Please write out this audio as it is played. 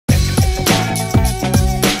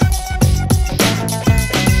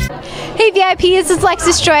VIP. This is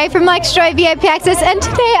Alexisjoy from Alexisjoyvipaccess, and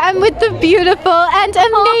today I'm with the beautiful and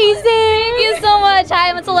amazing. Thank you so much.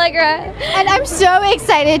 Hi, it's Allegra. And I'm so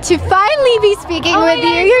excited to finally be speaking with you.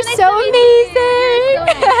 You're nice so to meet amazing. you.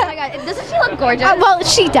 Oh my god, doesn't she look gorgeous? Well,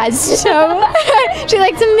 she does. So she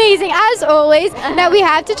looks amazing as always. Now we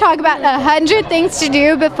have to talk about 100 things to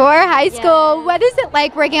do before high school. What is it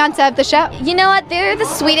like working on set of the show? You know what? They're the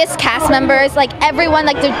sweetest cast members. Like everyone,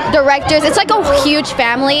 like the directors. It's like a huge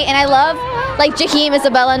family, and I love like Jaheim,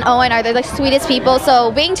 Isabella, and Owen are the like sweetest people.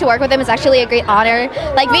 So being to work with them is actually a great honor.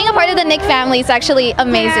 Like being a part of the Nick family is actually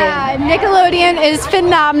amazing. Yeah, Nickelodeon is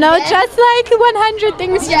phenomenal. Yes. Just like 100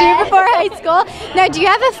 things to do before high school. Now, do you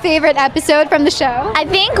have a favorite episode from the show? I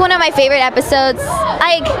think one of my favorite episodes.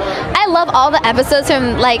 I love all the episodes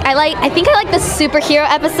from I think I like the superhero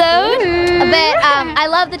episode, but I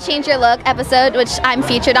love the Change Your Look episode, which I'm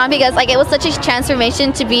featured on because like it was such a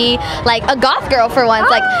transformation to be like a goth girl for once.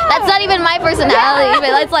 Like that's not even my personality,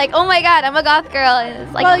 but it's like, oh my god, I'm a goth girl. And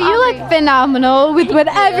it's like, well, you look phenomenal with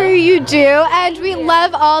whatever you do, and we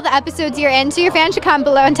love all the episodes you're in. So your fans should comment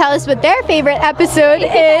below and tell us what their favorite episode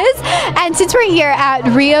is. And since we're here at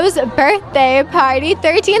Rio's birthday party,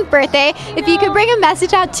 13th birthday, if you could bring a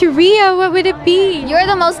message out to Rio, what would it be? You're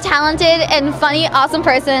the most talented and funny, awesome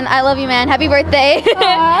person. I love you, man. Happy birthday.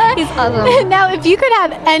 He's awesome. Now, if you could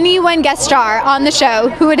have anyone guest star on the show,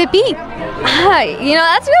 who would it be? You know,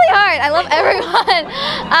 that's really hard. I love everyone.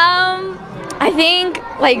 I think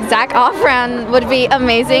like Zac Efron would be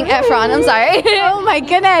amazing. Efron, I'm sorry. Oh my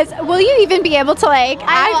goodness. Will you even be able to like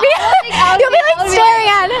act? You'll be like staring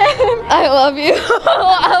at him. I love you.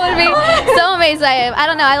 I would be so amazed by him. I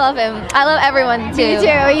don't know, I love him. I love everyone too. Me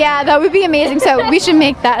too, yeah, that would be amazing. So we should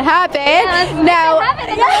make that happen. Yeah,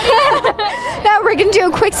 now we're gonna do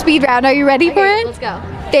a quick speed round. Are you ready for it? Let's go.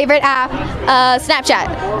 Favorite app?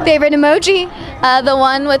 Snapchat. Favorite emoji? The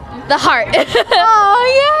one with the heart.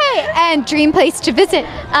 Oh, yay! And dream place to visit?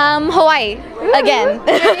 Hawaii. Again.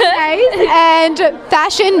 Very nice. And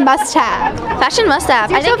fashion must-have? Fashion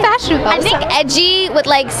must-have. You're so fashionable. I think edgy with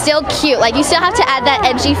like still cute. Like you still have to add that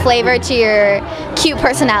edgy flavor to your cute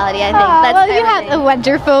personality, I think. That's well, you have a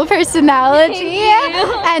wonderful personality.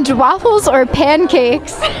 And waffles or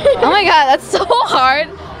pancakes? Oh my god, that's so hard.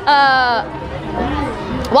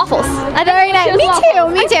 Waffles. Very nice. Me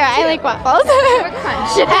too. I like waffles.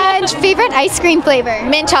 And favorite ice cream flavor?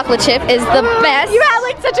 Mint chocolate chip is the best. You had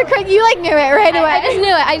like such a quick, you like knew it right away. I just knew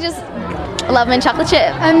it. I just love mint chocolate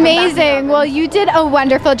chip. Amazing. Well, you did a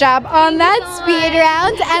wonderful job on that speed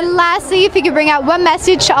round. And lastly, if you could bring out one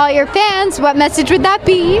message to all your fans, what message would that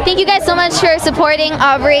be? Thank you guys so much for supporting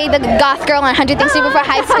Audrey, the goth girl on 100 Things to Do Before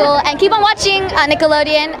High School, and keep on watching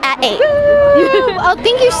Nickelodeon at 8. Well,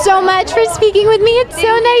 thank you so much for speaking with me. It's so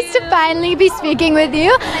nice to finally be speaking with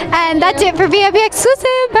you. And that's it for VIP Exclusive.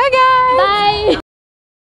 Bye, guys. Bye.